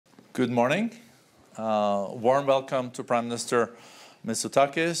Good morning. Warm welcome to Prime Minister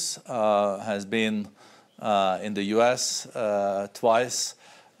Mitsotakis. Has been in the US twice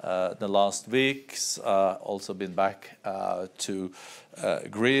the last weeks, also been back to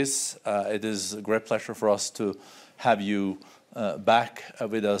Greece. It is a great pleasure for us to have you back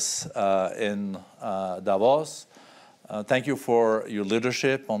with us in Davos. Thank you for your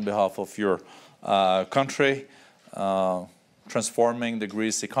leadership on behalf of your country. Transforming the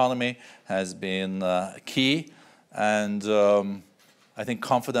Greece economy has been key, and I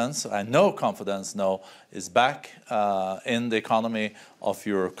think I know confidence now is back in the economy of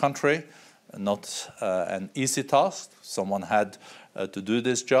your country. Not an easy task. Someone had to do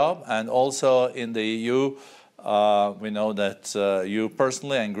this job, and also in the EU, we know that you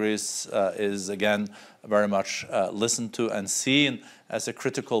personally and Greece is again very much listened to and seen as a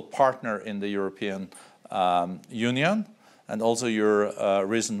critical partner in the European Union. And also your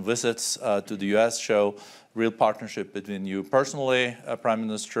recent visits to the US show real partnership between you personally, Prime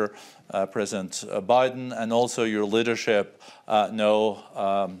Minister, President Biden, and also your leadership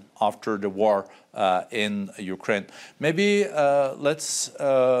now after the war in Ukraine. Maybe let's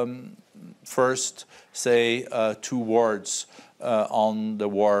first say 2 words on the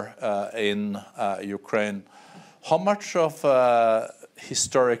war in Ukraine. How much of a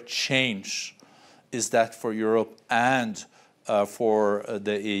historic change is that for Europe and for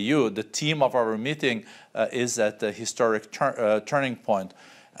the EU? The theme of our meeting is at the historic turning point.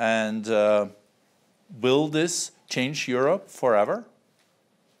 And will this change Europe forever?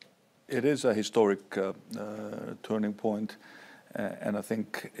 It is a historic turning point, and I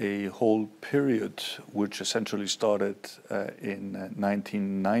think a whole period which essentially started in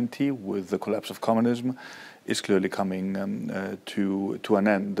 1990 with the collapse of communism is clearly coming to an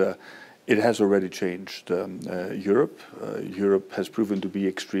end. It has already changed Europe. Europe has proven to be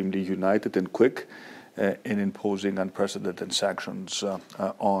extremely united and quick in imposing unprecedented sanctions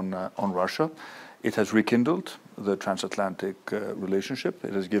on Russia. It has rekindled the transatlantic relationship.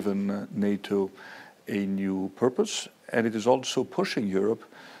 It has given NATO a new purpose, and it is also pushing Europe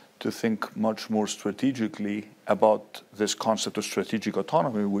to think much more strategically about this concept of strategic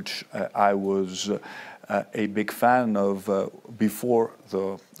autonomy, which I was a big fan of before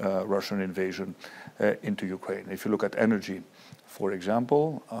the Russian invasion into Ukraine. If you look at energy, for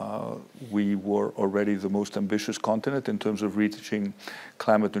example, we were already the most ambitious continent in terms of reaching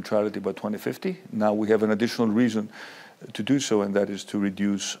climate neutrality by 2050. Now we have an additional reason to do so, and that is to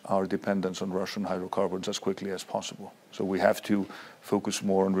reduce our dependence on Russian hydrocarbons as quickly as possible. So we have to focus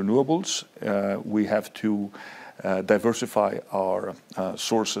more on renewables. We have to diversify our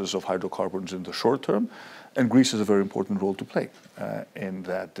sources of hydrocarbons in the short term, and Greece has a very important role to play in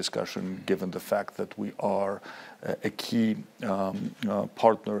that discussion, given the fact that we are a key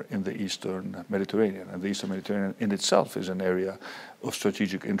partner in the Eastern Mediterranean, and the Eastern Mediterranean in itself is an area of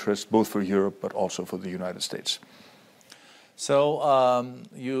strategic interest, both for Europe but also for the United States. So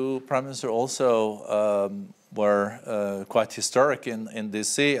you, Prime Minister, also were quite historic in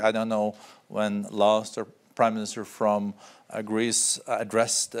DC. I don't know when last a Prime Minister from Greece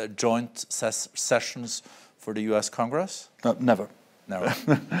addressed joint sessions for the U.S. Congress. Never. Never.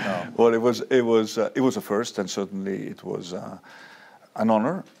 No. Well, it was a first, and certainly it was an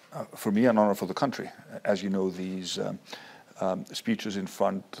honor for me, an honor for the country. As you know, these speeches in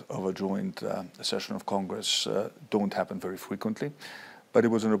front of a joint session of Congress don't happen very frequently, but it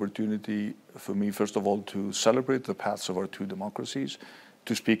was an opportunity for me, first of all, to celebrate the paths of our 2 democracies,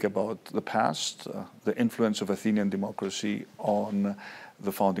 to speak about the past, the influence of Athenian democracy on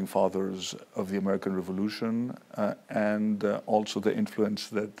the founding fathers of the American Revolution, and also the influence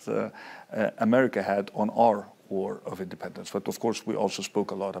that America had on our War of Independence. But of course, we also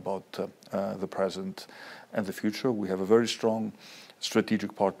spoke a lot about the present and the future. We have a very strong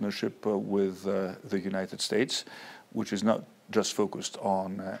strategic partnership with the United States, which is not just focused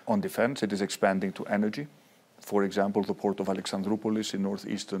on defense. It is expanding to energy. For example, the port of Alexandroupolis in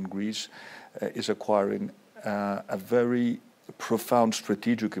northeastern Greece is acquiring a very profound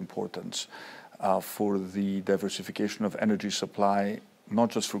strategic importance for the diversification of energy supply,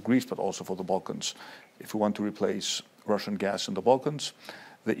 not just for Greece, but also for the Balkans. If we want to replace Russian gas in the Balkans,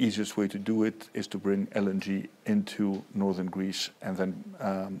 the easiest way to do it is to bring LNG into northern Greece and then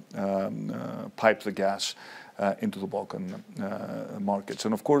pipe the gas into the Balkan markets.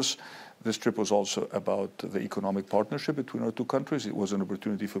 And of course, This trip was also about the economic partnership between our two countries. It was an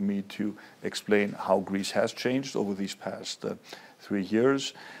opportunity for me to explain how Greece has changed over these past 3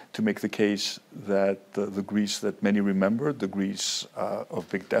 years, to make the case that the Greece that many remembered, the Greece of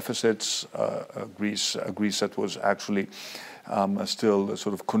big deficits, a Greece that was actually still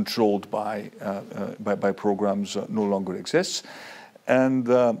sort of controlled by programs, no longer exists. And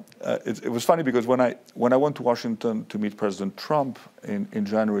it was funny because when I went to Washington to meet President Trump in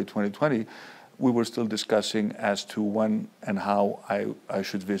January 2020, we were still discussing as to when and how I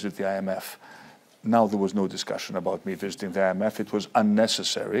should visit the IMF. Now there was no discussion about me visiting the IMF. It was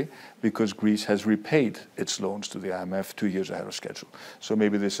unnecessary because Greece has repaid its loans to the IMF 2 years ahead of schedule. So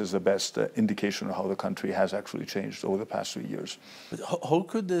maybe this is the best indication of how the country has actually changed over the past 3 years. But how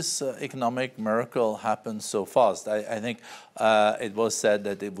could this economic miracle happen so fast? I think it was said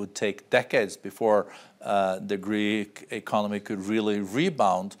that it would take decades before the Greek economy could really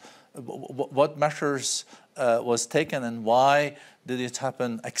rebound. What measures was taken, and why did it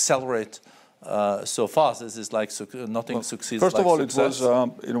happen, accelerate so fast? This is like nothing succeeds. First of all, success.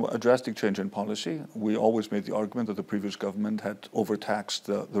 it was a drastic change in policy. We always made the argument that the previous government had overtaxed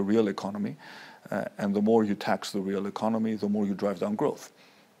the real economy, and the more you tax the real economy, the more you drive down growth.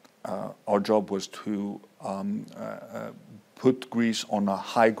 Our job was to put Greece on a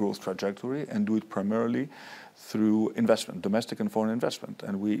high growth trajectory and do it primarily through investment, domestic and foreign investment,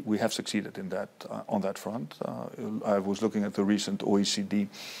 and we have succeeded in that on that front. I was looking at the recent OECD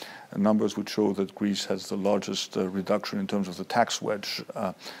numbers, which show that Greece has the largest reduction in terms of the tax wedge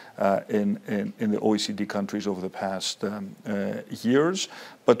in the OECD countries over the past years.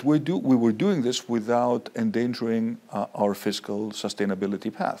 But we were doing this without endangering our fiscal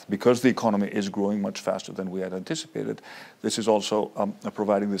sustainability path, because the economy is growing much faster than we had anticipated. This is also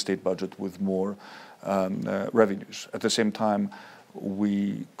providing the state budget with more revenues. At the same time,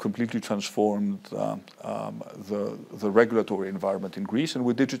 we completely transformed the regulatory environment in Greece, and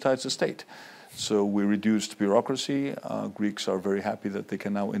we digitized the state. So we reduced bureaucracy. Greeks are very happy that they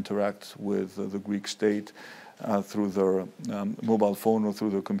can now interact with the Greek state through their mobile phone or through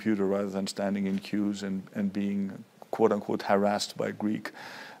their computer, rather than standing in queues and being quote-unquote harassed by Greek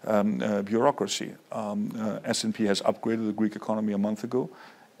bureaucracy. S&P has upgraded the Greek economy a month ago.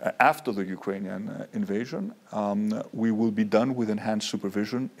 After the Ukrainian invasion, we will be done with enhanced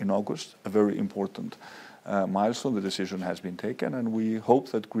supervision in August, a very important milestone. The decision has been taken, and we hope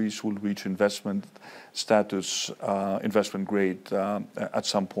that Greece will reach investment status, investment grade, at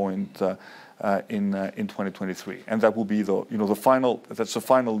some point in 2023, and that will be the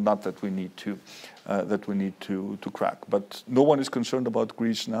final nut that we need to crack. But no one is concerned about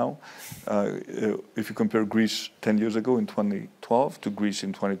Greece now. If you compare Greece 10 years ago in 2012 to Greece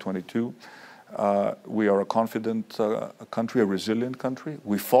in 2022, we are a confident country, a resilient country.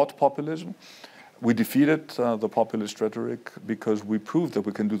 We fought populism. We defeated the populist rhetoric because we proved that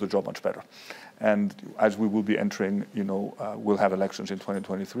we can do the job much better. And as we will be entering, we'll have elections in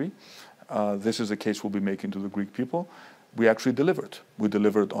 2023. This is the case we'll be making to the Greek people. We actually delivered. We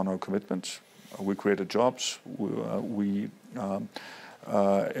delivered on our commitments. We created jobs. We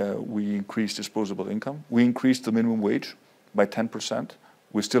increased disposable income. We increased the minimum wage by 10%.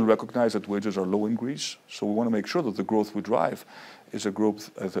 We still recognize that wages are low in Greece, so we want to make sure that the growth we drive is a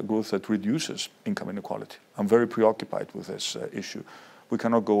growth that reduces income inequality. I'm very preoccupied with this issue. We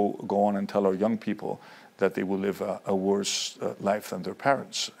cannot go on and tell our young people that they will live a worse life than their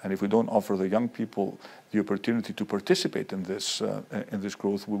parents. And if we don't offer the young people the opportunity to participate in this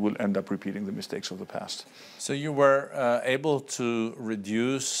growth, we will end up repeating the mistakes of the past. So you were able to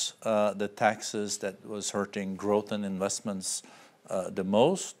reduce the taxes that was hurting growth and investments the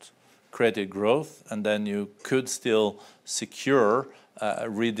most, created growth, and then you could still secure a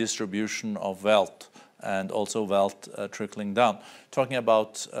redistribution of wealth and also wealth trickling down. Talking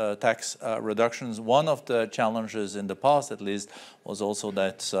about tax reductions, one of the challenges in the past, at least, was also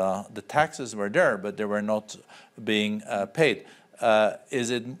that the taxes were there, but they were not being paid.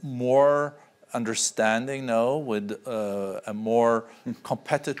 Is it more understanding now with a more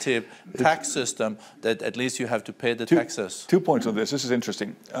competitive tax system that at least you have to pay the taxes? 2 points on this. This is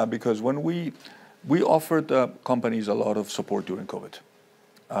interesting because when we offered companies a lot of support during COVID.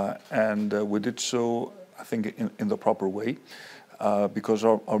 And we did so, I think, in the proper way, because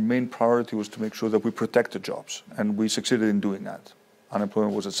our main priority was to make sure that we protected jobs, and we succeeded in doing that.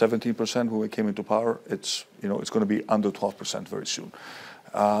 Unemployment was at 17% when we came into power. It's going to be under 12% very soon.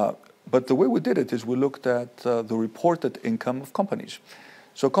 But the way we did it is we looked at the reported income of companies.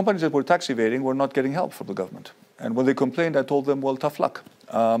 So companies that were tax evading were not getting help from the government. And when they complained, I told them, well, tough luck.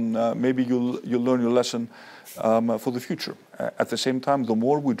 Maybe you'll learn your lesson for the future. At the same time, the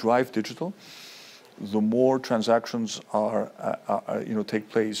more we drive digital, the more transactions take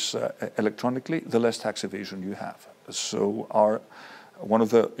place electronically, the less tax evasion you have. So one of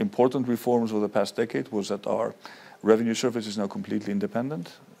the important reforms of the past decade was that our revenue service is now completely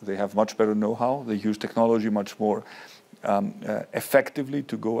independent. They have much better know-how. They use technology much more effectively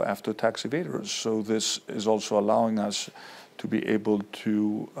to go after tax evaders. So this is also allowing us to be able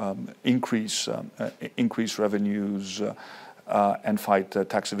to increase revenues and fight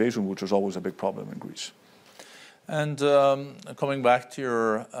tax evasion, which was always a big problem in Greece. And coming back to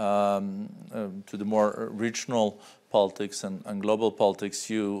your to the more regional politics and global politics,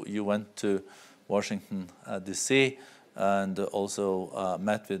 you went to Washington D.C. and also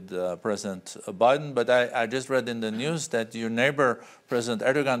met with President Biden. But I just read in the news that your neighbor, President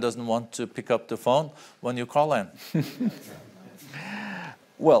Erdogan, doesn't want to pick up the phone when you call him.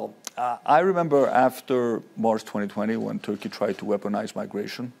 Well, I remember after March 2020, when Turkey tried to weaponize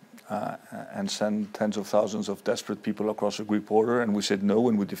migration and send tens of thousands of desperate people across the Greek border, and we said no,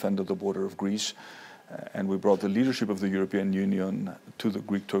 and we defended the border of Greece, and we brought the leadership of the European Union to the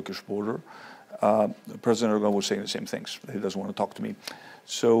Greek-Turkish border. President Erdogan was saying the same things. He doesn't want to talk to me.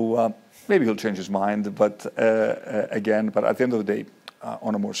 So maybe he'll change his mind, but at the end of the day,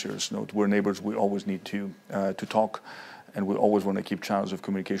 on a more serious note, we're neighbors. We always need to talk, and we always want to keep channels of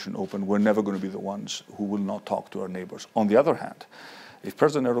communication open. We're never going to be the ones who will not talk to our neighbors. On the other hand, if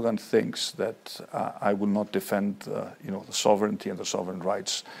President Erdogan thinks that I will not defend the sovereignty and the sovereign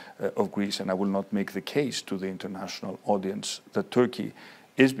rights of Greece, and I will not make the case to the international audience that Turkey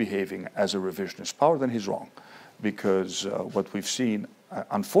is behaving as a revisionist power, then he's wrong. Because what we've seen,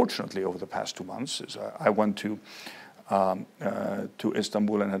 unfortunately, over the past 2 months is I went to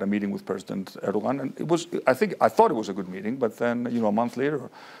Istanbul and had a meeting with President Erdogan, and it was, I thought it was a good meeting, but then, a month later,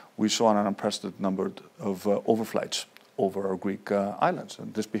 we saw an unprecedented number of overflights over our Greek islands,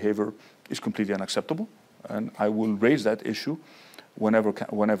 and this behavior is completely unacceptable. And I will raise that issue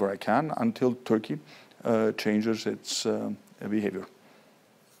whenever I can until Turkey changes its behavior.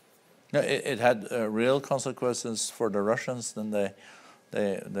 No, it had real consequences for the Russians. Then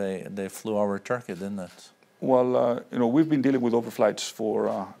they flew over Turkey, didn't it? Well, we've been dealing with overflights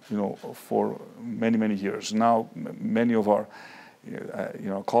for many years now. Many of our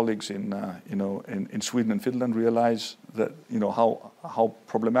colleagues in Sweden and Finland realize that how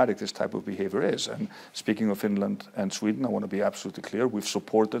problematic this type of behavior is. And speaking of Finland and Sweden, I want to be absolutely clear: we've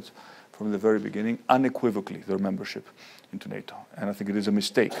supported from the very beginning unequivocally their membership into NATO, and I think it is a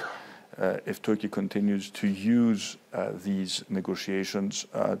mistake if Turkey continues to use these negotiations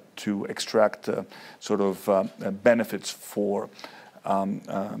to extract benefits for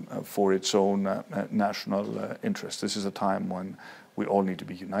its own national interests. This is a time when we all need to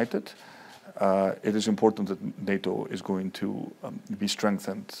be united. It is important that NATO is going to be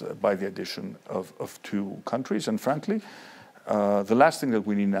strengthened by the addition of 2 countries. And frankly, the last thing that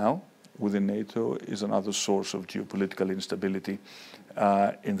we need now within NATO is another source of geopolitical instability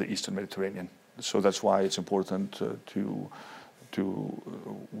in the Eastern Mediterranean. So that's why it's important to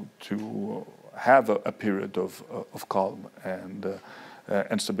have a period of calm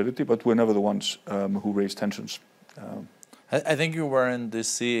and stability, but we're never the ones who raise tensions. I think you were in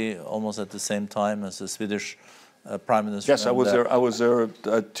D.C. almost at the same time as the Swedish Prime Minister. Yes, I was there. I was there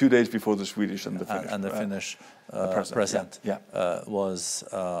 2 days before the Swedish and the Finnish. And the Finnish president yeah. Was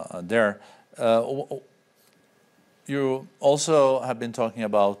there. You also have been talking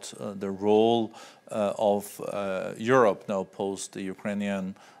about the role of Europe now post the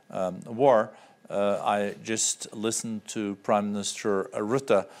Ukrainian war. I just listened to Prime Minister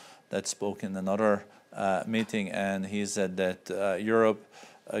Rutte that spoke in another meeting, and he said that Europe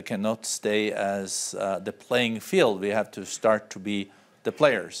cannot stay as the playing field. We have to start to be the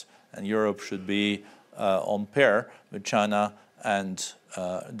players, and Europe should be on pair with China and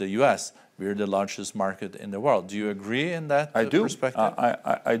the US. We're the largest market in the world. Do you agree in that perspective?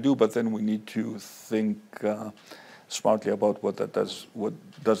 I do, but then we need to think smartly about what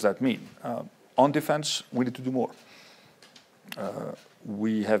does that mean. On defense, we need to do more.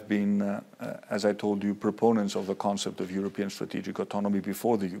 We have been, as I told you, proponents of the concept of European strategic autonomy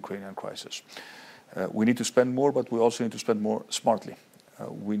before the Ukrainian crisis. We need to spend more, but we also need to spend more smartly.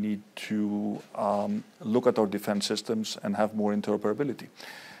 We need to look at our defense systems and have more interoperability.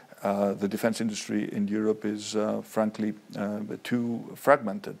 The defense industry in Europe is, frankly, too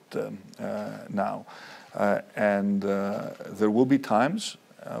fragmented now. And there will be times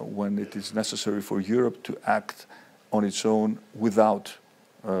when it is necessary for Europe to act on its own without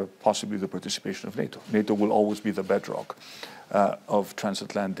possibly the participation of NATO. NATO will always be the bedrock of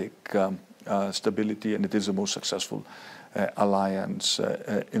transatlantic stability, and it is the most successful alliance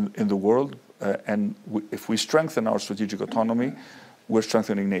in the world. And if we strengthen our strategic autonomy, we're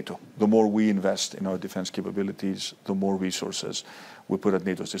strengthening NATO. The more we invest in our defense capabilities, the more resources we put at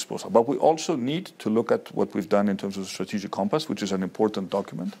NATO's disposal. But we also need to look at what we've done in terms of the strategic compass, which is an important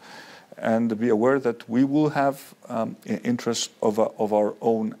document, and be aware that we will have interests of our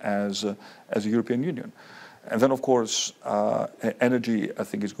own as a European Union. And then, of course, energy, I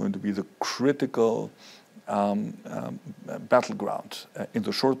think, is going to be the critical battleground in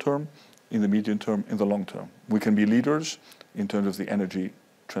the short term, in the medium term, in the long term. We can be leaders in terms of the energy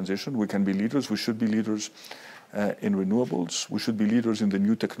transition. We can be leaders. We should be leaders in renewables. We should be leaders in the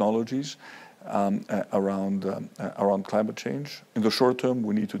new technologies around climate change. In the short term,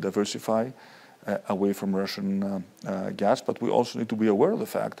 we need to diversify away from Russian gas, but we also need to be aware of the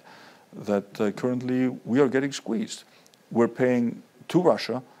fact that currently we are getting squeezed. We're paying to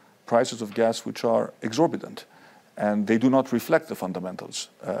Russia prices of gas which are exorbitant, and they do not reflect the fundamentals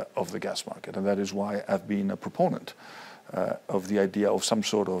of the gas market. And that is why I've been a proponent of the idea of some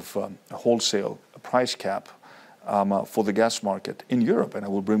sort of wholesale price cap for the gas market in Europe. And I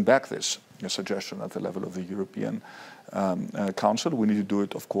will bring back this suggestion at the level of the European Council. We need to do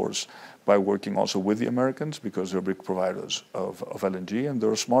it, of course, by working also with the Americans, because they're big providers of LNG, and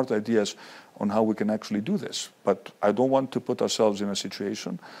there are smart ideas on how we can actually do this. But I don't want to put ourselves in a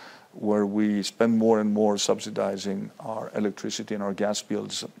situation where we spend more and more subsidizing our electricity and our gas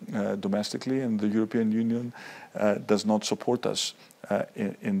bills domestically, and the European Union does not support us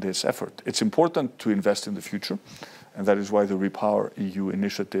in this effort. It's important to invest in the future, and that is why the Repower EU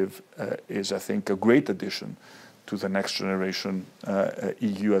initiative is, I think, a great addition to the next generation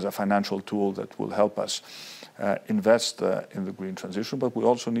EU as a financial tool that will help us invest in the green transition. But we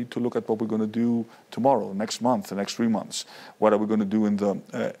also need to look at what we're going to do tomorrow, next month, the next 3 months. What are we going to do in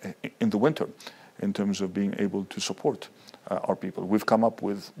the winter in terms of being able to support our people? We've come up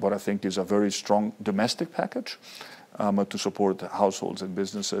with what I think is a very strong domestic package to support households and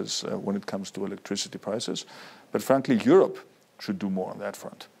businesses when it comes to electricity prices. But frankly, Europe should do more on that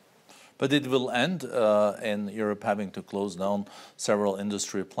front. But it will end in Europe having to close down several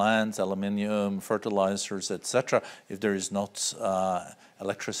industry plants, aluminium, fertilizers, etc., if there is not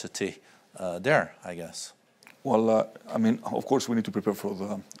electricity there, I guess. Well, I mean, of course, we need to prepare for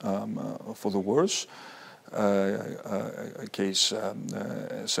the worst case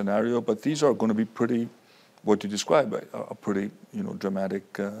scenario. But these are going to be pretty, what you describe, are pretty,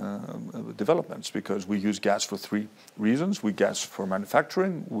 dramatic developments, because we use gas for 3 reasons. We gas for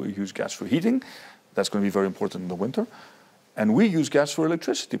manufacturing, we use gas for heating. That's going to be very important in the winter. And we use gas for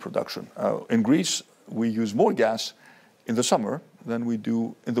electricity production. In Greece, we use more gas in the summer than we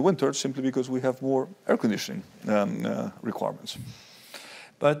do in the winter, simply because we have more air conditioning requirements.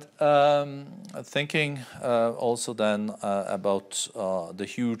 But thinking also then about the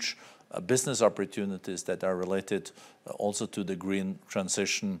huge business opportunities that are related also to the green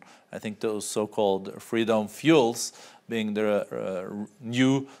transition. I think those so-called freedom fuels, being the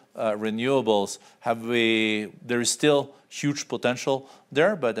new renewables, there is still huge potential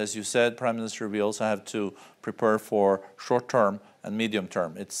there. But as you said, Prime Minister, we also have to prepare for short-term and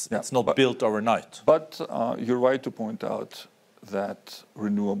medium-term. It's not built overnight. But you're right to point out that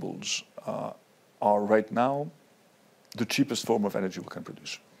renewables are right now the cheapest form of energy we can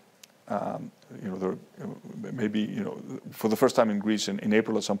produce. Maybe for the first time in Greece in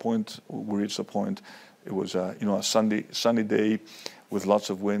April at some point we reached a point. It was a sunny day with lots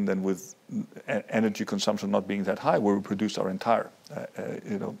of wind and with energy consumption not being that high, where we produced our entire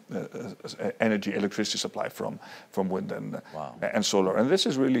electricity supply from wind and solar. And this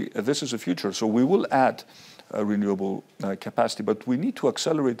is the future. So we will add renewable capacity, but we need to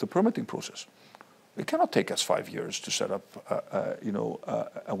accelerate the permitting process. It cannot take us 5 years to set up,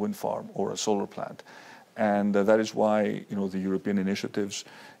 a wind farm or a solar plant, and that is why the European initiatives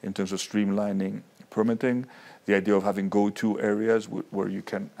in terms of streamlining permitting, the idea of having go-to areas where you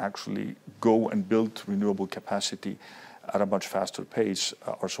can actually go and build renewable capacity at a much faster pace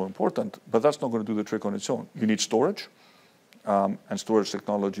are so important. But that's not going to do the trick on its own. You need storage, and storage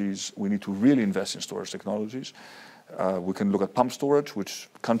technologies. We need to really invest in storage technologies. We can look at pump storage, which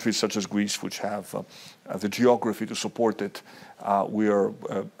countries such as Greece, which have the geography to support it, we are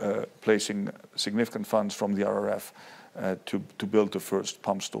placing significant funds from the RRF to build the first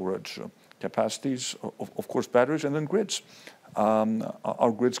pump storage capacities. Of course, batteries, and then grids.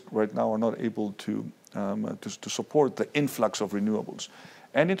 Our grids right now are not able to support the influx of renewables.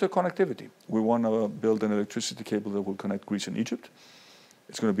 And interconnectivity. We want to build an electricity cable that will connect Greece and Egypt.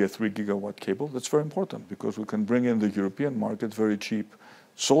 it's going to be a 3 gigawatt cable. That's very important because we can bring in the European market very cheap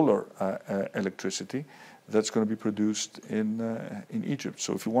solar electricity that's going to be produced in Egypt.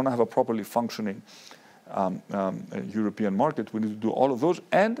 So if you want to have a properly functioning European market, we need to do all of those,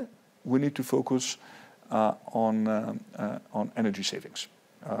 and we need to focus on energy savings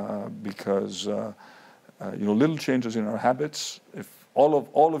because little changes in our habits, if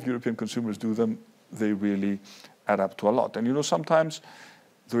all of European consumers do them, they really add up to a lot. And sometimes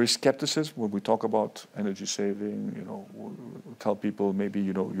there is skepticism when we talk about energy saving. We tell people maybe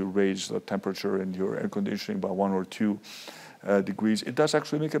you raise the temperature in your air conditioning by 1 or 2 degrees. It does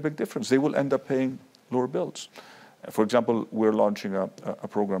actually make a big difference. They will end up paying lower bills. For example, we're launching a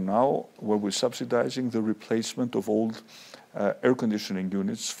program now where we're subsidizing the replacement of old air conditioning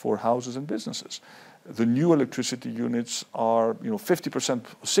units for houses and businesses. The new electricity units are 50%,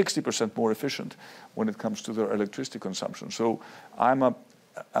 60% more efficient when it comes to their electricity consumption. So I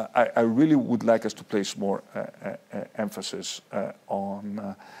really would like us to place more emphasis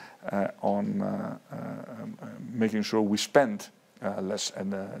on making sure we spend less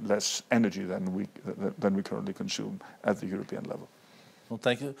energy than we currently consume at the European level. Well,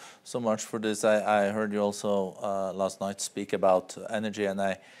 thank you so much for this. I heard you also last night speak about energy, and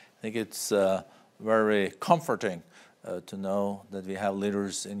I think it's very comforting to know that we have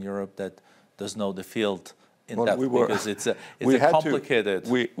leaders in Europe that does know the field in depth, because it's complicated.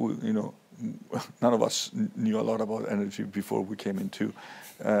 None of us knew a lot about energy before we came into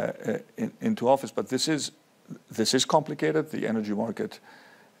office, but this is complicated. The energy market,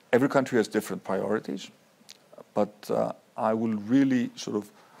 every country has different priorities, but I will really sort of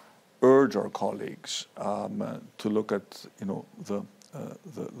urge our colleagues to look at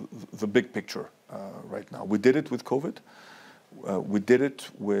the big picture right now. We did it with COVID. We did it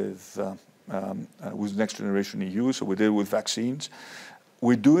with Next Generation EU. So we did it with vaccines.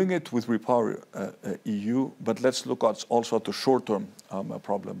 We're doing it with Repower EU. But let's look also at the short-term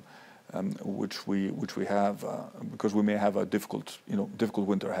problem, which we have, because we may have a difficult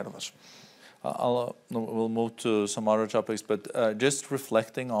winter ahead of us. We'll move to some other topics, but just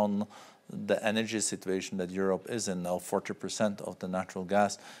reflecting on the energy situation that Europe is in now. 40% of the natural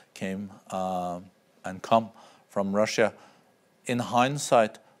gas come from Russia. In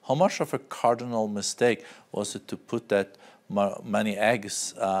hindsight, how much of a cardinal mistake was it to put that many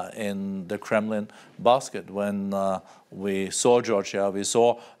eggs in the Kremlin basket when we saw Georgia, we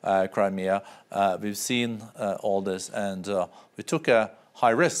saw Crimea, we've seen all this, and we took a high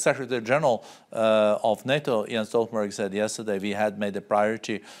risk? Secretary General of NATO, Jens Stoltenberg, said yesterday we had made a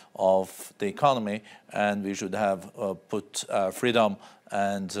priority of the economy and we should have put freedom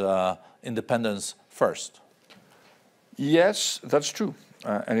and independence first. Yes, that's true.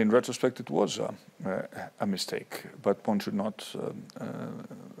 And in retrospect, it was a mistake. But one should not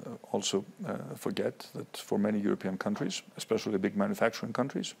also forget that for many European countries, especially big manufacturing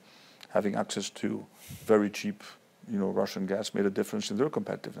countries, having access to very cheap Russian gas made a difference in their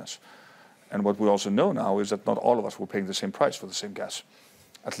competitiveness. And what we also know now is that not all of us were paying the same price for the same gas.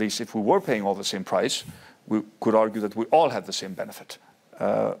 At least if we were paying all the same price, we could argue that we all had the same benefit.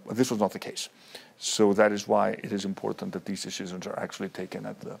 But this was not the case. So that is why it is important that these decisions are actually taken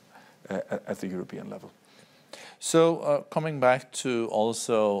at the European level. So coming back to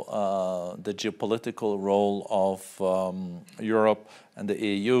also the geopolitical role of Europe and the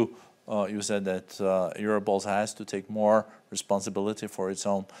EU, you said that Europe also has to take more responsibility for its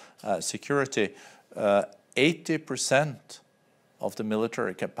own security. 80% of the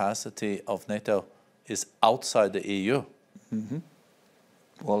military capacity of NATO is outside the EU. Mm-hmm.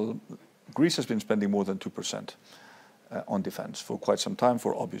 Well, Greece has been spending more than 2% on defense for quite some time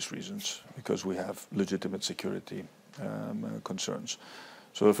for obvious reasons, because we have legitimate security concerns.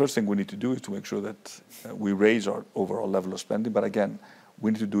 So the first thing we need to do is to make sure that we raise our overall level of spending. But again,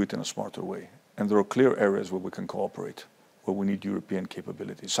 we need to do it in a smarter way. And there are clear areas where we can cooperate, where we need European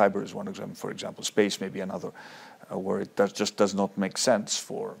capability. Cyber is one example, for example. Space may be another, where it just does not make sense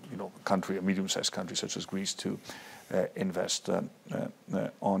for a medium-sized country such as Greece to invest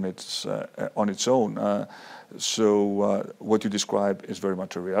on its own. So what you describe is very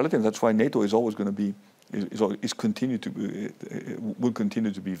much a reality, and that's why NATO is always going to be will continue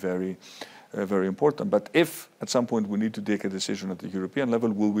to be very very important. But if at some point we need to take a decision at the European level,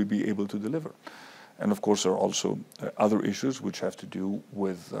 will we be able to deliver? And of course, there are also other issues which have to do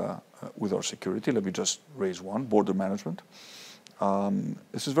with our security. Let me just raise one: border management.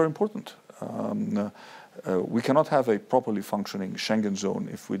 This is very important. We cannot have a properly functioning Schengen zone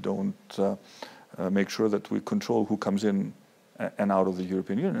if we don't make sure that we control who comes in and out of the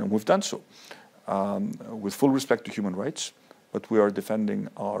European Union. And we've done so with full respect to human rights, but we are defending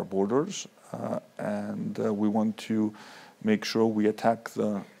our borders, and we want to make sure we attack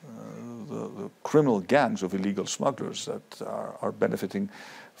the criminal gangs of illegal smugglers that are benefiting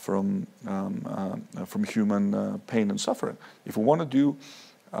from human pain and suffering. If we want to do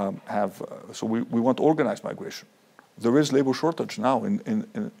we want organized migration. There is labor shortage now in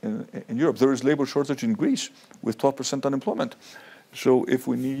Europe. There is labor shortage in Greece with 12% unemployment. So if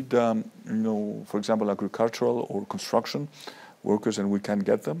we need, for example, agricultural or construction workers, and we can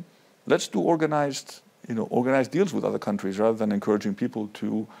get them, let's do organized deals with other countries rather than encouraging people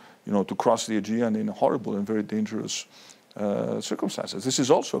to cross the Aegean in horrible and very dangerous circumstances. This is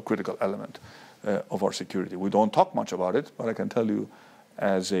also a critical element of our security. We don't talk much about it, but I can tell you,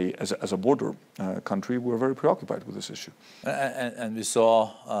 as a border country, we're very preoccupied with this issue. And we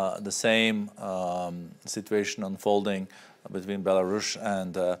saw the same situation unfolding between Belarus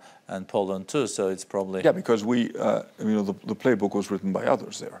and Poland too. So it's probably because the playbook was written by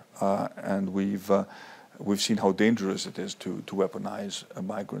others there, and we've seen how dangerous it is to weaponize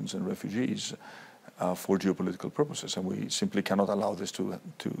migrants and refugees for geopolitical purposes, and we simply cannot allow this to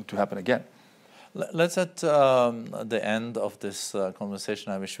happen again. Let's at the end of this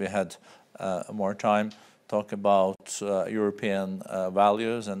conversation, I wish we had more time, talk about European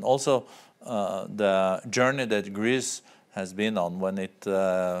values and also the journey that Greece has been on when it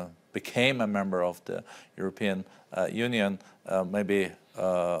became a member of the European Union. Maybe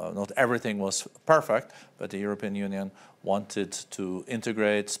not everything was perfect, but the European Union wanted to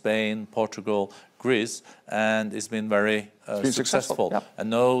integrate Spain, Portugal, Greece, and it's been very successful. Yeah. And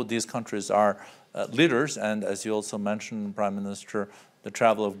now these countries are leaders, and as you also mentioned, Prime Minister, the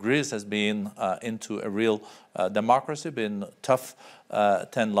travel of Greece has been into a real democracy, been tough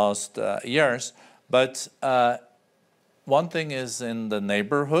 10 last years. But one thing is in the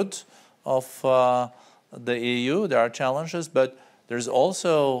neighborhood of the EU, there are challenges, but there's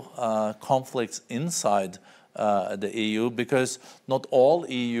also conflicts inside the EU, because not all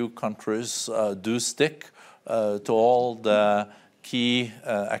EU countries do stick to all the key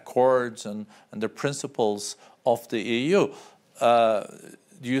accords and the principles of the EU.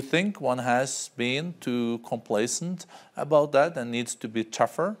 Do you think one has been too complacent about that and needs to be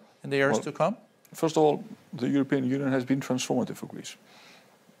tougher in the years to come? First of all, the European Union has been transformative for Greece.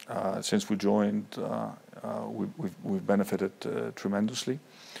 Since we joined, we've benefited tremendously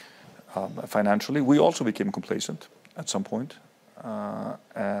financially. We also became complacent at some point,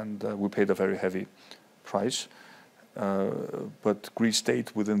 and we paid a very heavy price. But Greece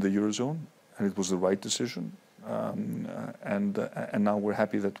stayed within the Eurozone, and it was the right decision. And now we're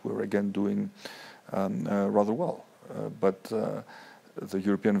happy that we're again doing rather well. But the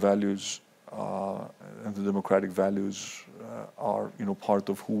European values and the democratic values are, part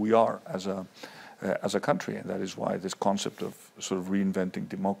of who we are as a country, and that is why this concept of sort of reinventing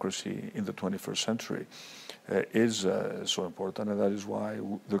democracy in the 21st century is so important, and that is why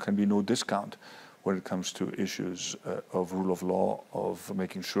there can be no discount when it comes to issues of rule of law, of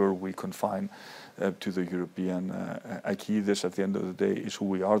making sure we confine to the European acquis. This, at the end of the day, is who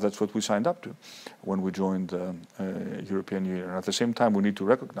we are. That's what we signed up to when we joined the European Union. At the same time, we need to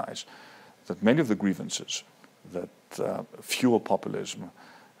recognize that many of the grievances that fuel populism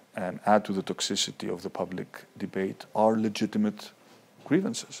and add to the toxicity of the public debate are legitimate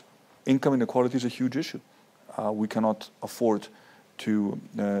grievances. Income inequality is a huge issue. We cannot afford to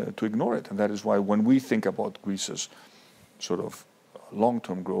ignore it, and that is why when we think about Greece's sort of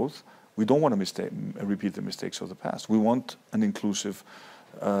long-term growth, we don't want to repeat the mistakes of the past. We want an inclusive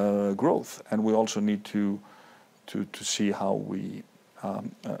growth, and we also need to see how we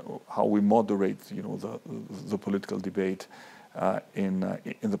moderate, the political debate in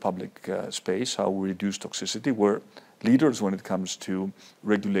the public space, how we reduce toxicity. We're leaders when it comes to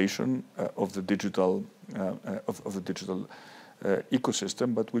regulation of the digital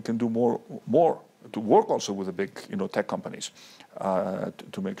ecosystem, but we can do more to work also with the big tech companies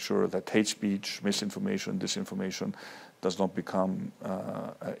to make sure that hate speech, misinformation, disinformation does not become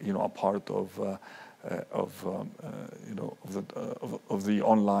a part of the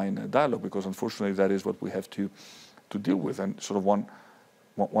online dialogue, because unfortunately that is what we have to deal with. And sort of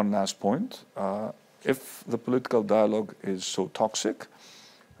one last point: if the political dialogue is so toxic,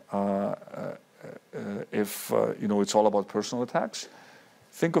 if it's all about personal attacks,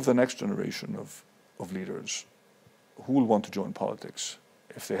 think of the next generation of leaders who will want to join politics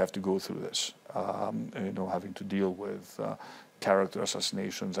if they have to go through this, having to deal with character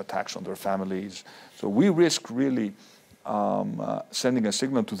assassinations, attacks on their families. So we risk really sending a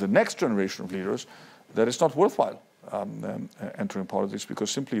signal to the next generation of leaders that it's not worthwhile entering politics, because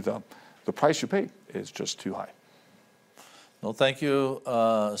simply the price you pay is just too high. No, thank you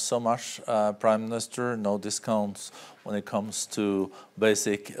so much, Prime Minister. No discounts when it comes to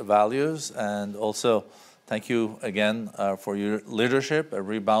basic values. And also, thank you again for your leadership, a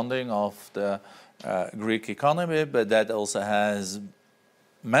rebounding of the Greek economy, but that also has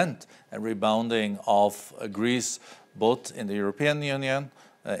meant a rebounding of Greece, both in the European Union,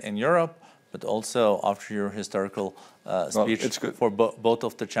 in Europe, but also after your historical speech for both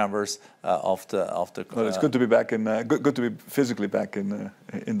of the chambers of the. Well, it's good to be back in. Good to be physically back in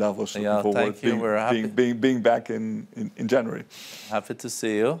Davos. Yeah, thank you. We're happy being back in January. Happy to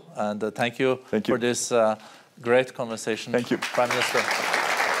see you, and thank you for this great conversation. Thank you, Prime Minister.